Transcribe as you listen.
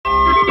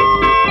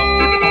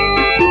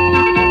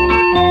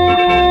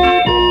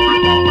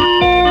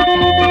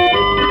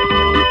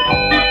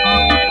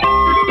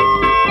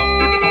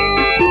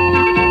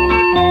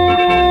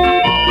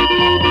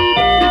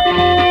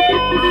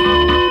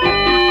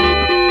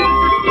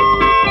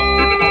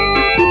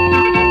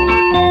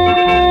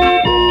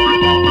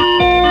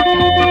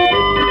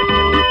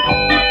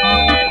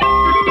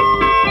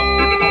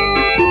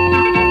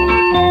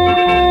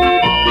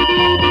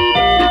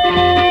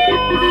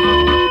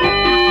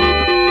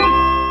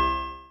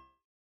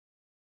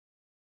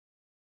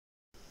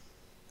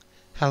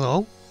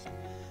Hello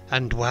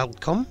and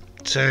welcome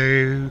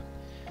to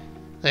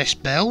this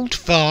build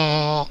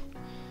for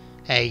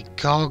a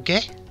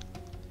Corgi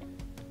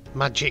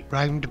Magic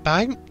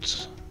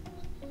Roundabout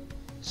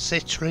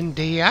Citroen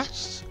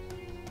DS,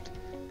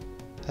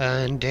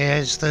 and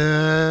here's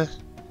the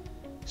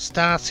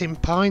starting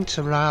point,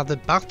 a rather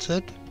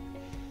battered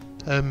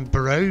and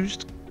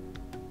bruised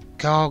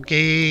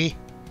Corgi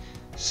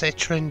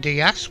Citroen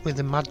DS with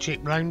the Magic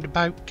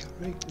Roundabout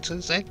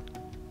characters in.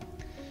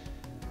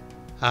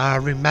 I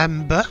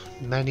remember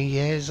many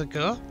years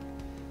ago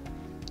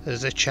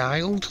as a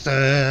child,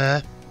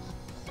 at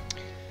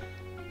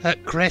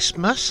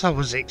Christmas I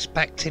was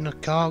expecting a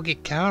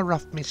Corgi car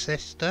off my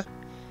sister,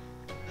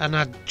 and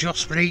I'd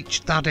just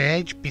reached that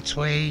age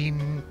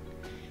between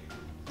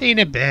being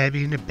a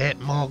baby and a bit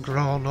more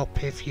grown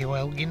up, if you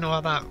will. You know,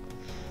 that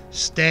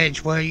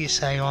stage where you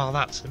say, oh,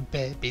 that's a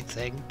baby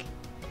thing.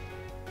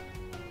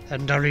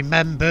 And I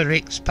remember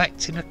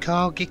expecting a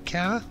Corgi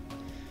car,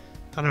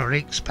 and I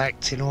was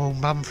expecting Old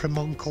Man from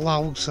Uncle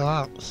All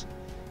Sorts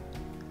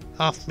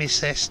off my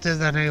sister.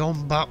 Then I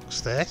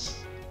unboxed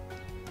this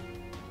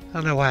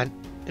and I went,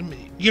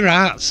 your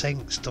heart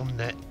sinks, doesn't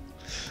it?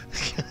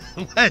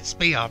 Let's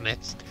be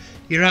honest,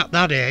 you're at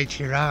that age,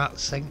 your heart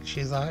sinks.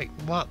 You're like,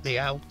 what the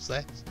hell's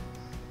this?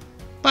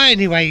 But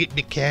anyway, it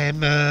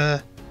became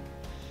one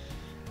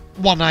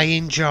I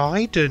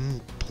enjoyed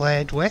and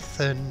played with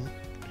and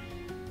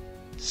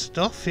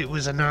stuff. It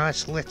was a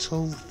nice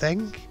little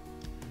thing.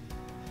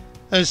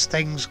 As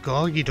things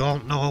go, you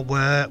don't know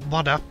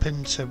what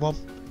happened to them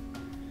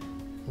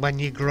when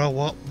you grow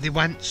up. They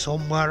went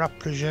somewhere, I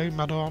presume,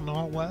 I don't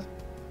know where.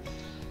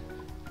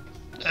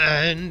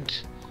 And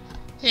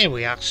here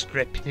we are,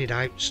 stripping it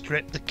out,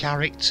 strip the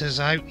characters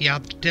out. You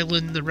had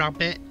Dylan the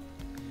rabbit,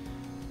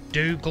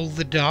 Dougal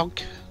the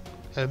dog,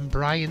 and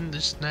Brian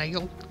the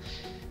snail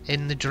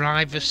in the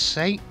driver's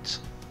seat.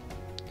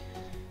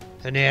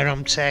 And here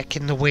I'm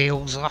taking the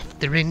wheels off,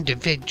 they're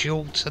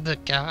individual to the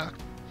car.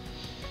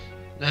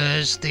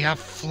 As they have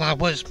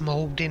flowers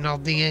moulding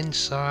on the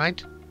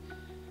inside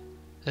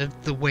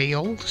of the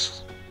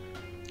wheels,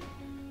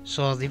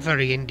 so they're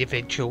very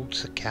individual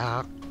to the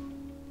car.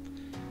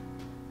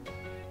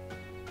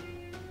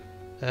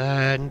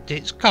 And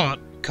it's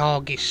got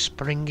Corgi's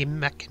springing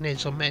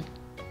mechanism in,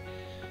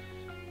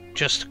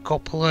 just a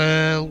couple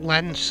of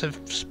lengths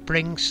of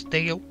spring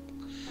steel,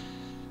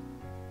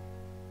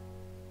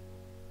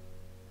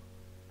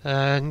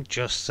 and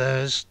just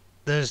there's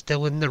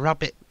Dylan the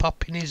rabbit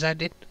popping his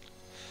head in,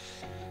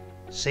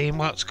 seeing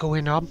what's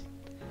going on.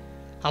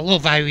 I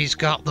love how he's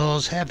got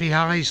those heavy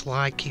eyes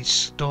like he's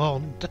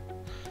stoned.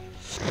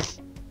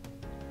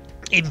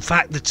 In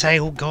fact, the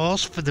tale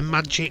goes for the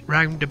Magic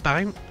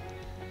Roundabout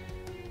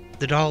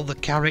that all the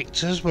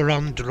characters were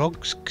on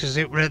drugs, because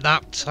it were at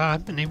that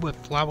time and it were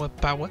flower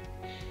power.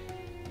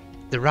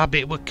 The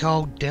rabbit were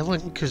called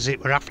Dylan because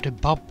it were after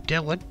Bob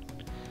Dylan.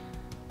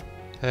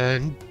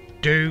 And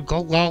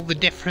Dougal, all the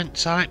different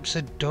types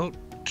of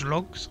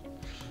drugs.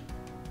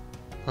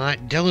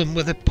 Like Dylan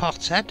with a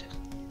pothead,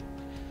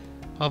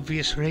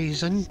 obvious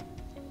reason.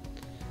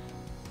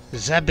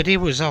 Zebedee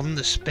was on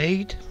the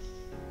speed,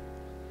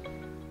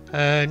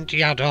 and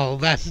you had all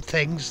them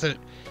things that,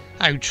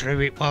 how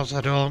true it was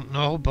I don't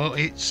know, but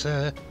it's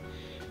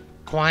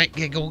quite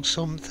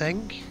gigglesome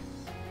thing.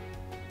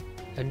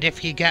 And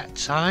if you get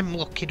time,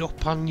 look it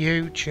up on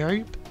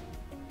YouTube.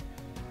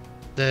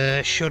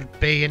 There should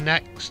be an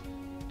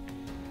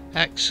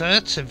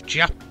excerpt of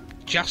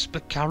Jasper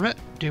Carrot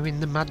doing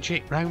the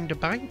Magic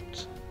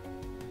Roundabout,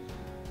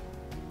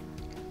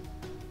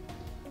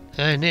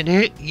 and in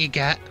it you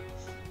get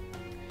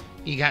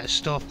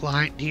stuff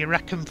like, do you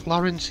reckon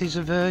Florence is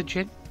a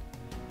virgin?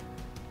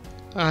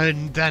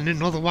 And then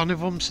another one of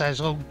them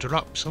says, oh,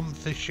 drop some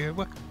for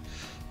sure.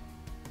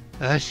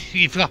 And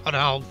you've got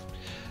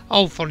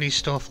all funny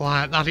stuff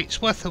like that.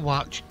 It's worth a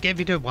watch, give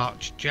it a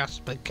watch.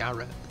 Jasper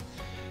Carrot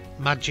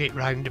Magic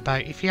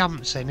Roundabout. If you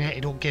haven't seen it,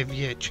 it'll give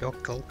you a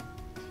chuckle.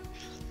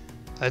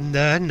 And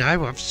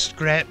now I've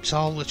scraped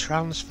all the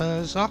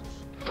transfers off.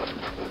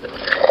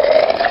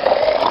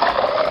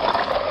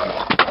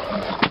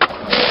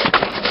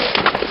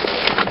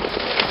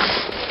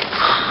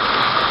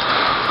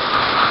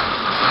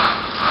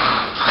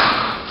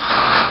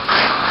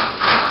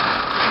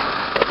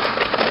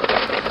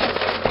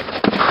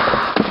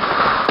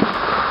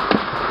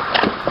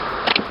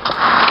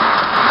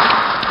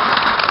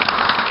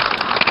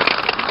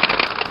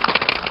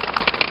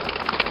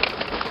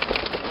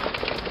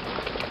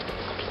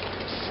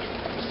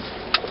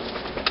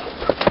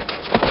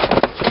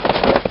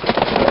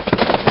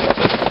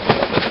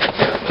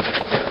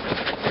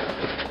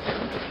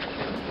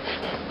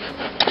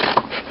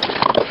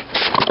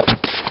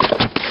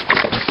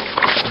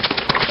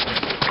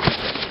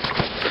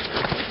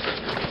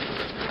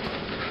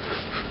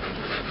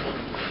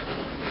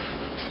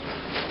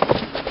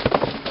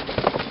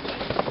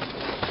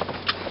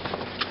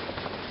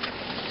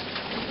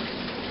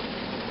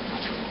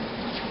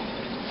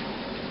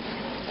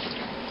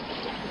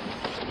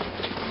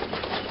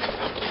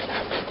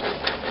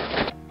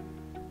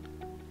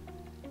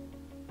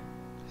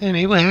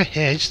 Anyway,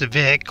 here's the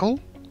vehicle,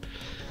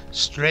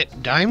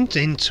 stripped down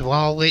into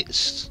all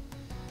its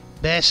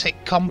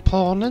basic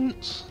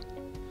components.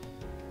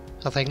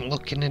 I think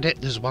looking at it,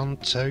 there's 1,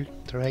 2,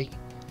 3,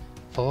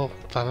 4,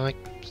 5,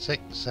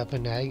 6,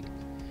 7, 8,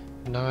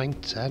 9,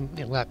 10,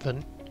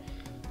 11,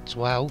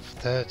 12,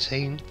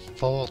 13,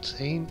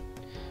 14,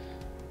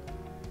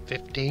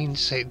 15,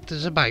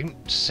 there's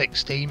about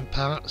 16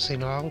 parts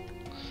in all,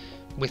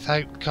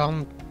 without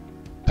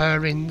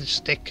comparing the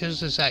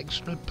stickers as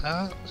extra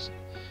parts.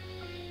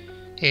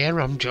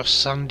 Here I'm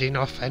just sanding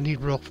off any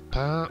rough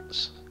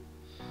parts.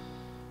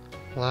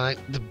 Like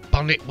the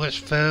bonnet was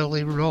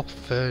fairly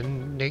rough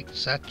and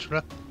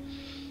etc.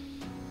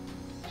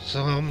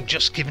 So I'm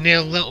just giving it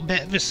a little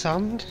bit of a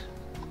sand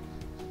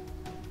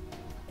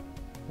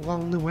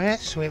along the way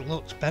so it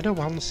looks better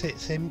once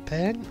it's in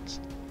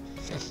paint.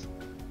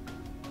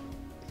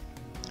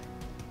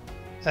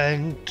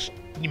 And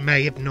you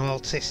may have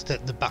noticed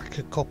at the back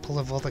a couple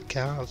of other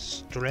cars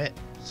stripped.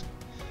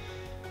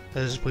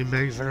 As we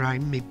move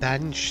around my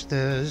bench,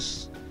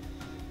 there's,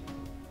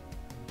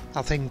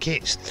 I think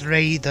it's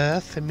 3 there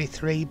for me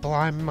 3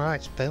 blind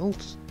mice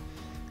builds,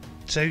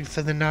 2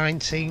 for the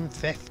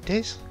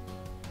 1950s,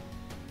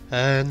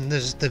 and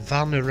there's the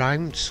van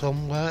around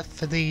somewhere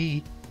for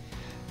the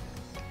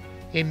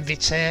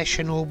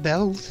invitational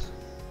build.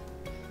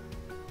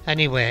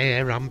 Anyway,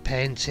 here I'm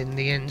painting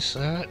the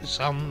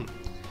inserts on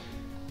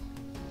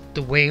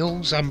the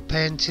wheels. I'm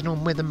painting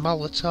them with a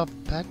Molotov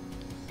pen.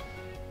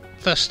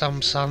 First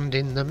I'm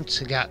sanding them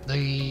to get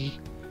the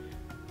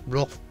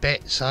rough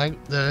bits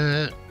out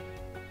that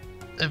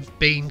have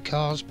been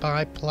caused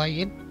by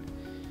playing,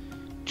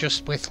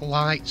 just with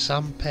light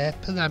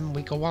sandpaper. Then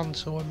we go on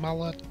to a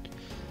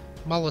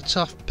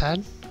Molotov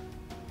pen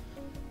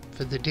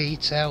for the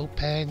detail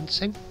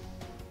painting,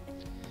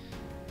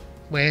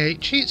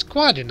 which it's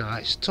quite a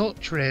nice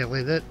touch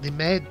really that they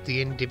made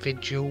the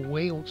individual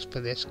wheels for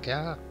this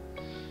car.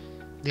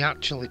 They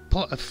actually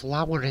put a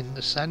flower in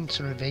the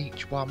centre of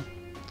each one.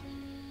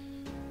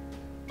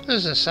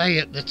 As I say,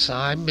 at the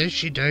time,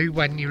 as you do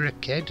when you're a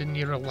kid and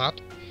you're a lad,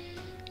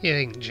 you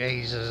think,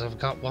 Jesus, I've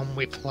got one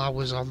with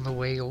flowers on the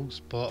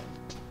wheels, but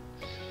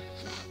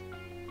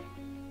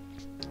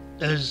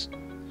as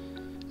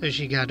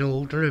you get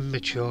older and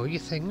mature, you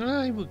think,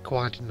 oh, it was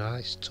quite a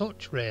nice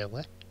touch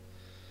really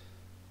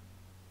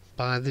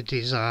by the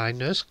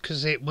designers,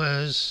 because it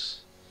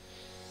was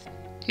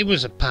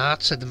a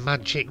part of the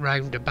magic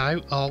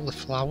roundabout, all the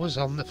flowers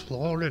on the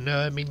floor, and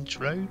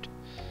Ermintrude,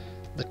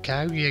 the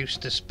cow,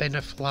 used to spin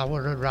a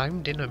flower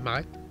around in her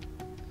mouth.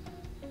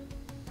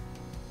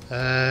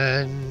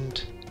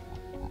 And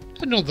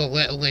another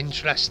little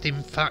interesting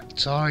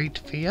factoid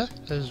for you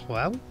as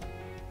well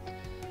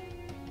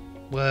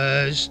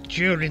was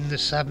during the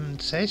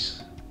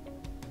 70s,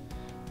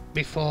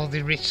 before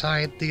they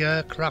retired the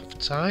aircraft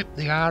type,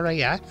 the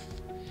RAF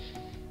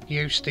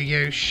used to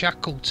use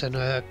Shackleton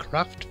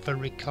aircraft for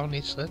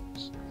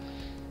reconnaissance.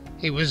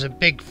 It was a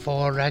big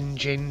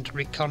 4-engined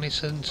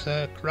reconnaissance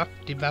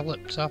aircraft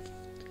developed off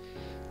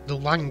the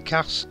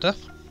Lancaster,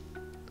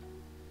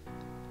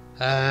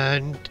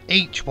 and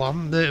each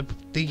one that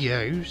they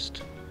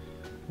used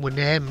were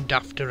named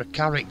after a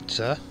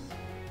character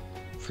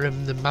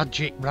from the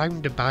Magic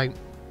Roundabout.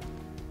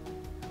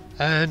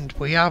 And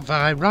we have,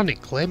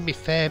 ironically, my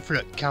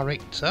favourite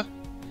character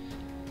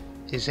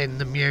is in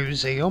the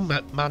museum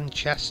at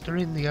Manchester,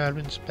 in the Air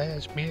and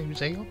Space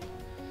Museum,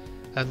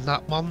 and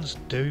that one's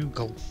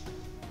Dougal.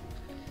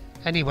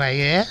 Anyway,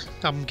 here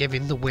I'm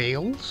giving the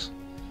wheels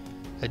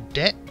a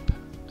dip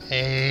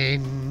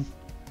in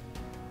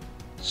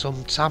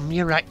some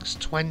Tamiya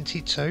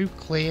X22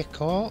 clear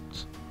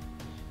coat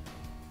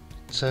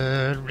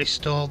to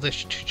restore the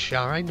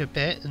shine a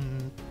bit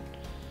and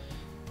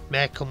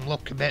make them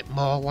look a bit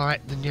more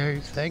like the new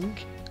thing.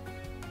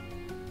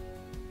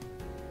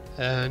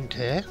 And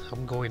here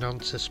I'm going on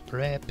to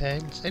spray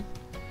painting.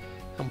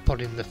 I'm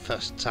putting the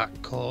first tack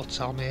coat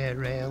on here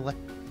really.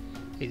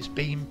 It's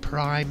been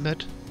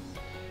primed,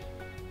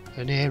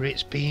 and here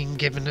it's being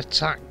given a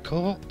tack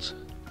coat.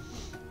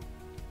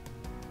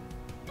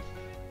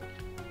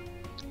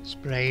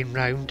 Spraying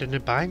round and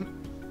about.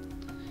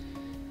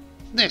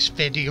 This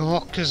video,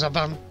 because I've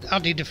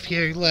added a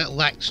few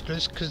little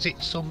extras because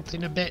it's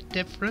something a bit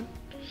different,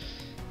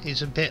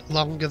 is a bit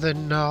longer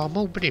than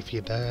normal, but if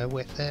you bear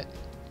with it,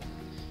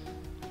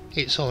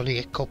 it's only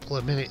a couple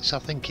of minutes. I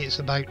think it's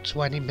about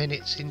 20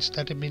 minutes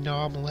instead of my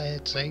normal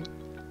 18.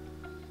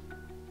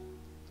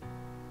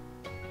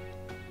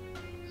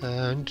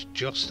 And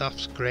just off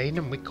screen,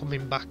 and we're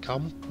coming back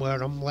on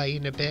where I'm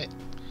laying a bit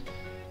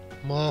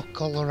more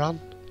colour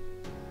on.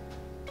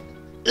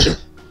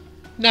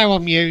 Now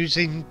I'm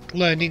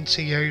learning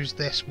to use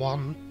this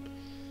one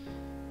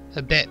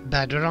a bit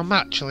better. I'm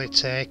actually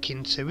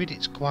taking to it.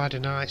 It's quite a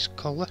nice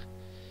colour.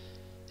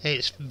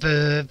 It's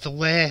the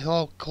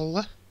Vallejo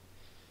colour,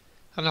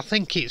 and I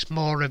think it's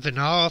more of an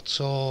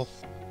auto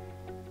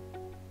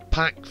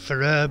pack for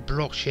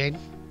airbrushing,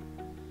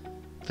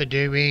 for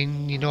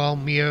doing, you know,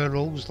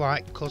 murals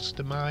like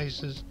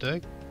customizers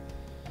do.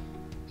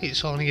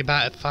 It's only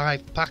about a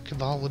 5-pack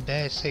of all the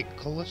basic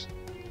colours.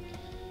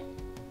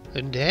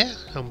 And here,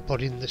 I'm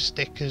putting the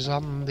stickers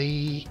on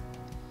the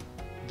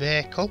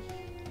vehicle.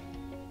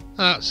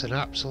 That's an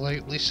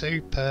absolutely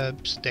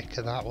superb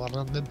sticker, that one,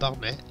 on the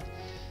bonnet.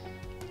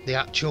 The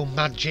actual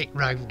magic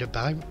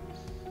roundabout.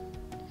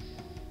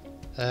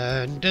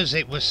 And as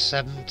it was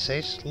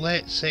 70s,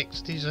 late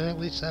 60s,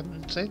 early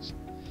 70s,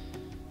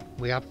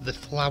 we have the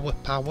flower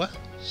power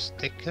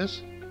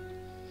stickers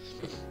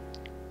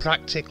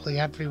practically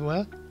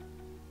everywhere.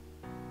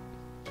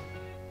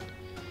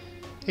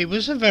 It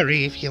was a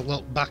very, if you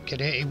look back at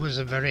it, it was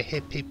a very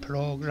hippie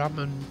programme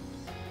and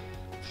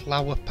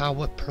flower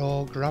power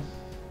programme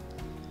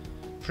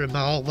from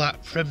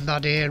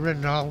that era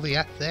and all the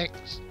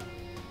ethics.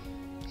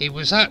 It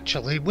was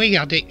actually, we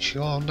had it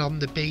shown on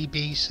the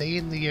BBC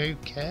in the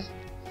UK,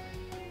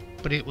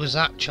 but it was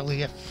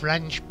actually a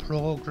French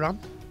programme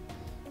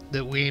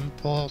that we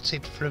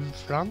imported from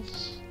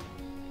France,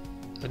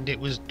 and it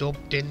was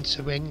dubbed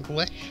into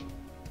English.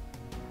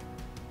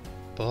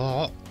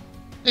 But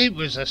it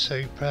was a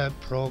superb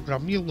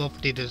programme. You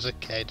loved it as a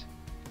kid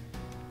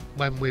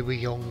when we were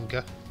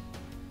younger.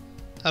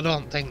 I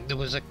don't think there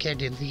was a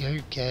kid in the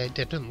UK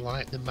didn't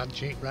like the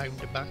Magic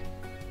Roundabout.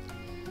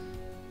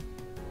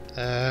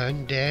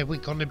 And we're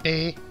gonna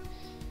be...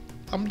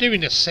 I'm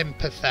doing a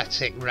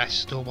sympathetic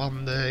resto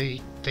on the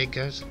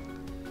figures.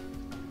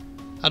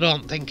 I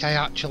don't think I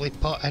actually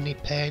put any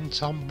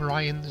paint on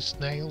Brian the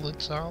Snail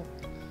at all.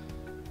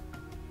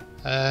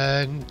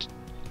 And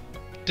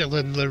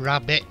Dylan the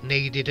Rabbit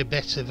needed a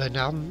bit of an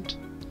hand.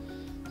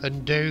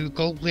 And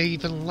Dougal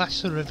even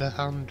lesser of a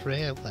hand,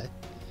 really.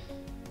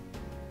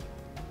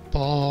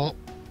 But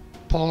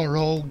poor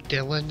old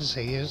Dylan's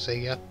ears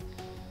here.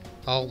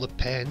 All the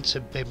paint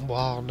had been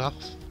worn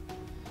off.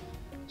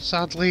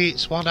 Sadly,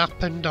 it's what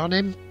happened on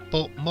him,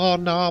 but more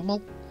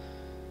normal.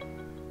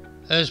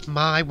 As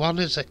my one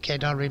as a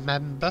kid, I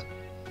remember.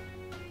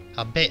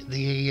 I bit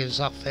the ears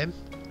off him.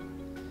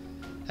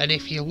 And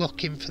if you're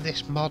looking for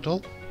this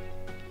model,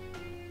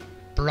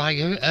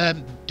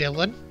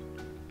 Dylan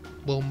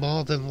will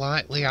more than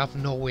likely have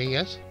no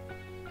ears,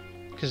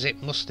 because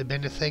it must have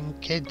been a thing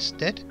kids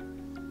did.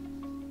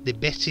 They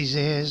bit his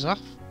ears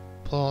off,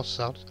 poor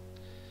sod.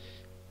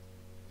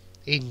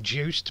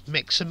 Induced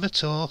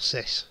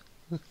myxomatosis.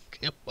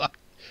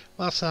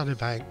 What's that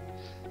about?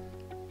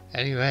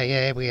 Anyway,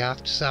 here we are.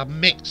 So I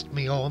mixed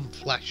my own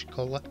flesh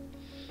colour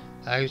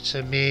out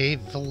of my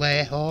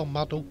Vallejo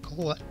model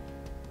colour.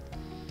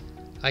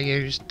 I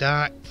used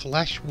dark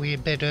flesh with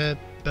a bit of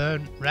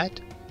burnt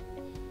red,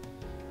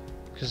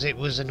 because it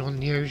was an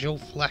unusual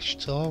flesh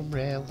tone,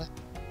 really.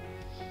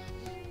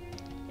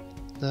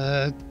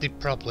 They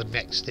probably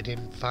mixed it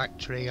in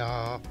factory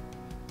or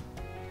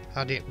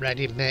had it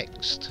ready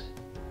mixed.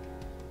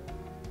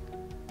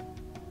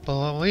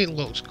 But it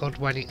looks good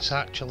when it's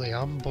actually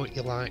on, but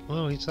you're like,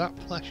 oh, is that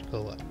flesh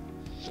colour?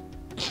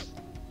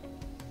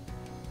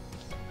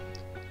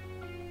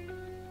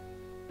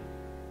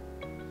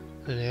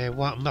 And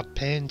what am I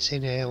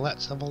painting here?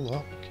 Let's have a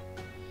look.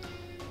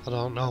 I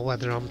don't know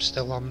whether I'm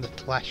still on the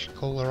flesh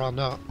colour or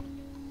not.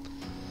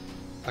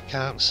 I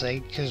can't see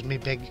because my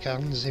big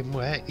hand's in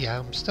way. Yeah,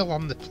 I'm still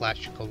on the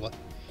flesh colour.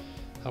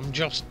 I'm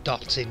just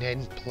dotting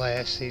in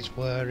places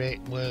where it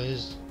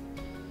was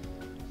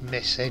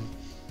missing,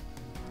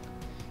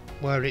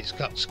 where it's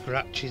got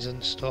scratches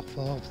and stuff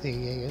over the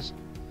years.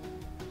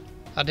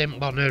 I didn't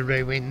want to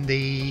ruin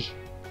the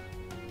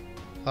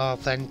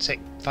authentic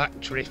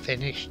factory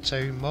finish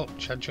too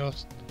much. I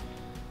just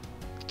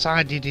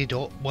tidied it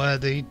up where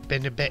they'd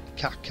been a bit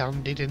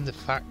cack-handed in the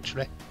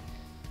factory.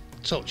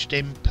 Touched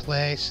in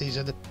places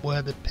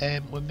where the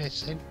paint were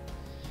missing.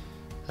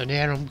 And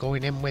here I'm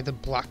going in with a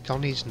black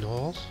on his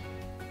nose.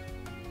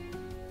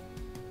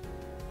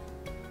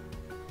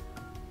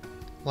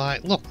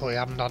 Like, luckily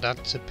I've not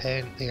had to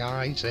paint the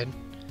eyes in.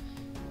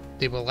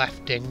 They were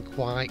left in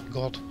quite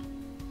good.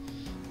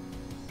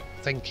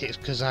 I think it's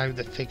because how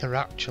the figure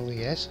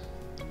actually is.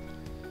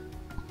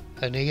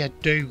 And here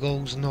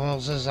Dougal's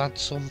nose has had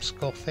some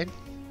scuffing.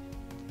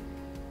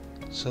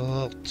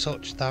 So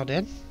touch that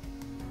in.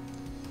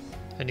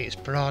 And it's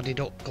broaded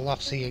up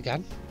glossy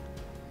again.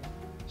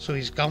 So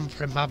he's gone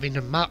from having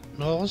a matte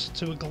nose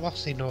to a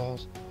glossy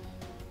nose.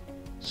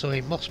 So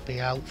he must be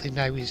healthy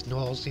now his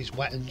nose is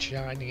wet and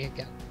shiny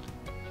again.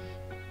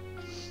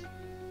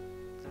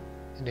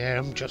 And here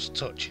I'm just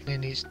touching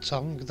in his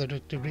tongue that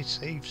had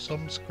received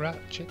some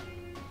scratching.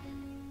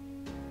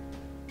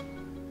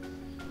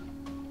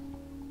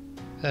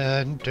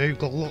 And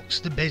Dougal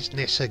looks the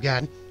business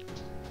again.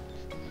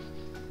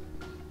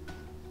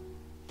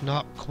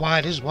 Not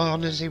quite as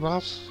worn as he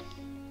was.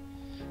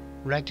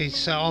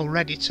 All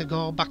ready to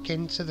go back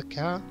into the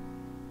car.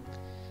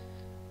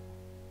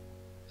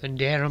 And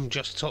here I'm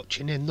just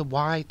touching in the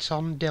white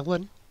on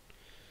Dylan,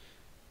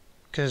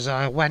 because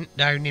I went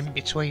down in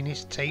between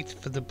his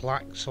teeth for the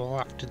black, so I'll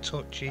have to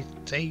touch his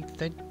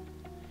teeth in.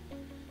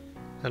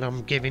 And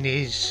I'm giving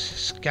his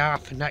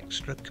scarf an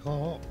extra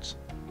coat.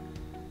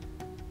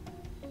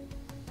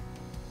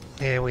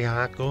 Here we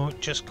are,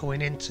 just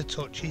going in to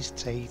touch his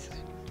teeth in.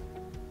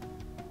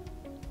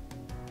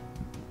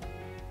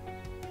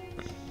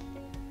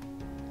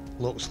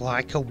 Looks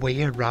like a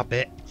weird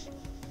rabbit.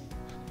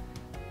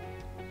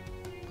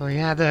 Oh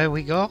yeah, there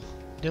we go.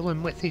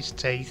 Dylan with his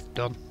teeth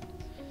done.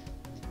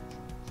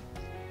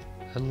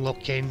 And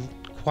looking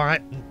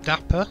quite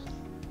dapper.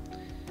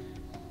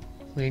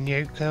 The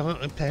new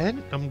coat of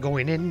paint. I'm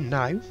going in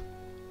now.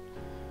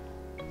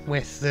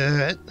 With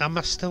the... am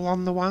I still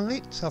on the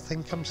white? I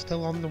think I'm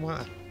still on the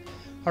white.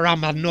 Or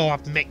am I? No,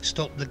 I've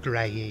mixed up the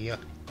grey here.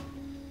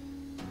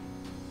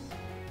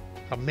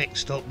 I've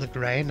mixed up the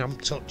grey and I'm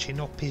touching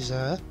up his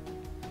hair.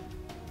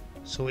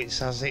 So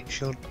it's as it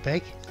should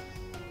be.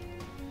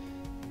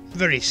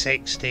 Very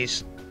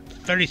 60s.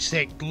 Very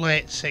sick,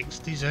 late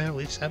 60s,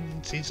 early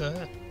 70s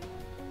hair.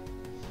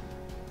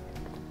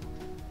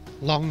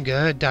 Long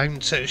hair down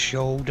to the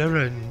shoulder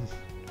and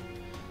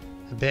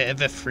a bit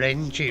of a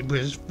fringe. It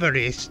was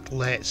very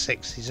late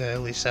 60s,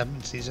 early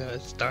 70s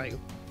hairstyle.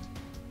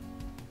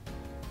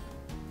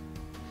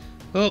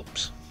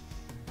 Oops.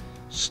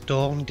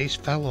 Stoned, he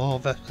fell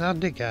over,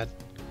 and again.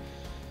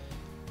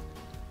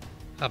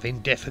 Having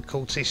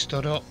difficulty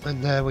stood up,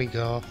 and there we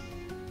go.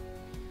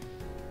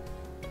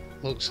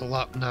 Looks a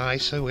lot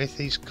nicer with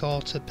his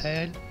coat of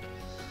paint.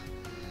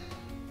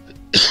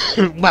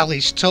 Well,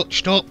 he's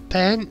touched up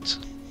paint.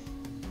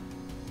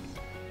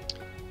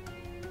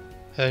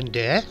 And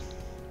here,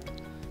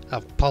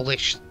 I've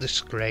polished the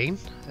screen,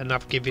 and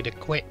I've given it a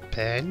quick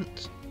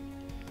paint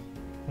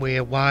with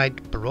a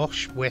wide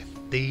brush with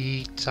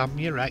the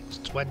Tamiya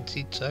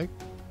X22,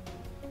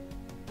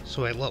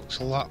 so it looks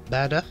a lot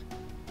better.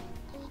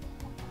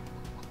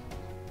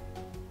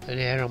 And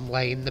here I'm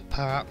laying the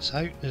parts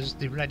out as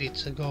they're ready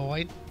to go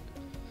in.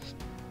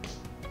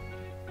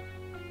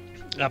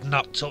 I've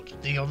not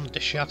touched the under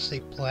chassis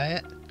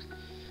plate,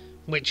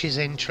 which is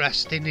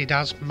interesting. It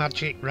has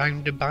Magic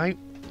Roundabout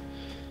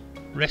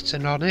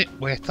written on it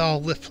with all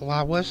the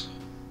flowers,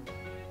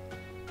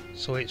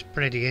 so it's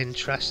pretty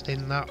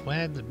interesting that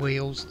way. The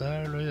wheels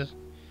there are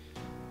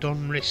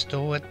done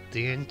restored,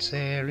 the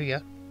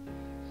interior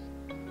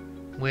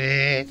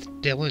with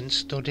Dylan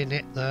stood in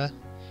it there.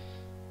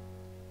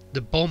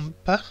 The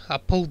bumper, I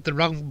pulled the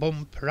wrong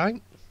bumper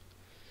out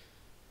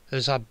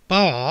as I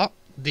bought.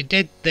 They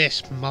did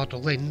this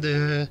model in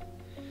the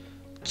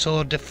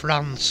Tour de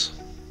France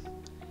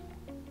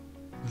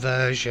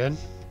version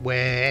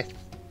with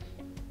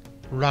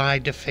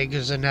rider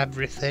figures and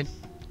everything,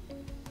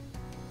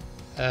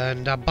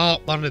 and I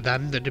bought one of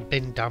them that had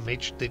been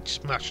damaged. They'd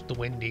smashed the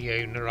window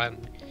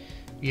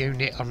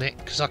unit on it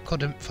because I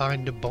couldn't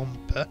find a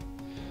bumper,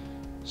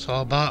 so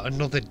I bought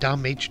another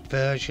damaged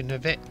version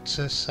of it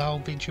to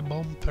salvage a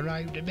bumper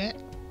out of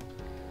it.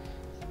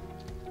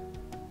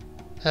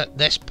 At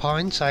this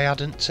point I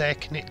hadn't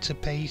taken it to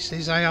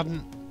pieces.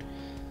 I'd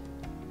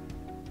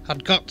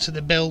got to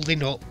the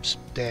building up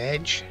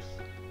stage.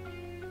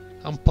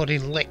 I'm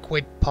putting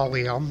liquid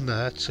poly on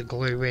there to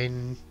glue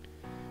in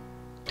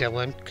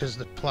Dylan because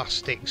the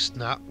plastic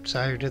snapped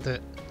out of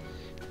it.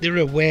 They're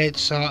a weird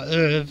sort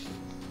of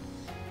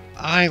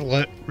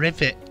eyelet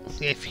rivet,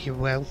 if you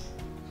will,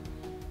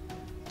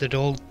 that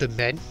hold them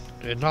in,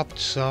 an odd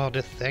sort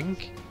of thing.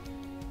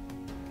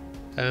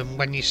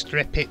 When you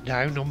strip it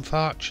down,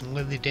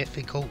 unfortunately they're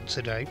difficult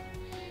to do,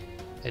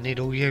 and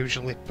it'll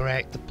usually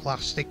break the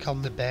plastic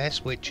on the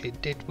base, which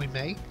it did with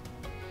me.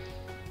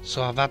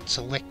 So I've had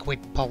to liquid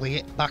poly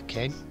it back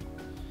in,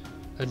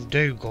 and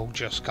Dougal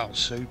just got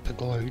super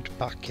glued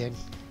back in.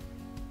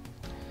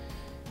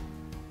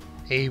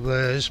 He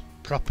was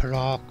proper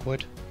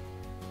awkward.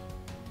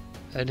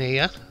 And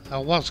here, I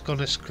was going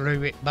to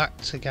screw it back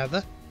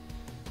together,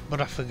 but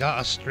I forgot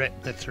I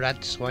stripped the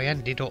thread, so I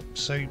ended up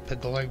super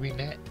gluing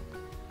it.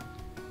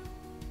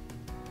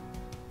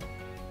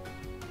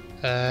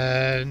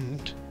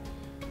 And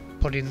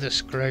putting the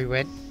screw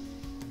in.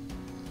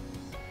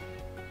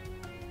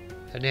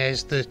 And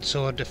here's the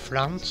Tour de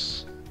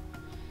France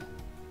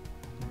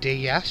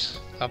DS.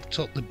 I've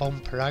took the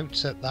bumper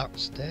out at that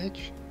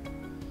stage.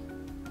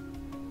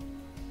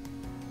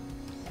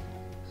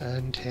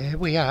 And here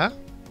we are,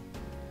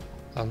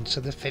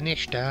 onto the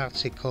finished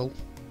article,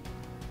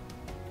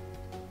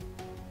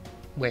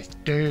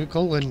 with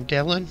Dougal and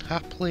Dylan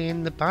happily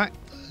in the back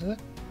there,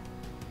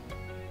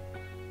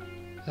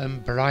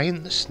 and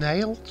Brian the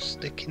snail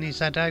sticking his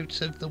head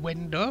out of the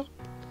window.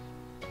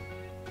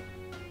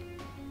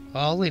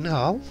 All in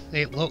all,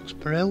 it looks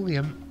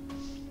brilliant.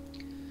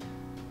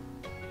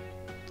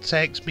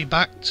 Takes me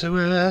back to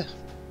a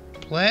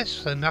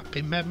place and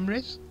happy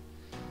memories.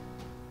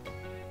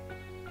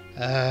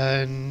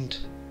 And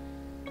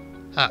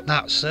at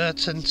that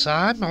certain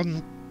time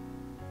on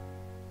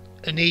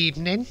an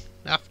evening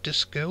after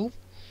school,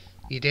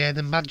 you'd hear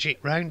the Magic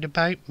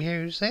Roundabout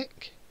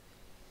music.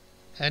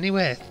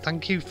 Anyway,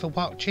 thank you for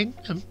watching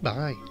and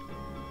bye.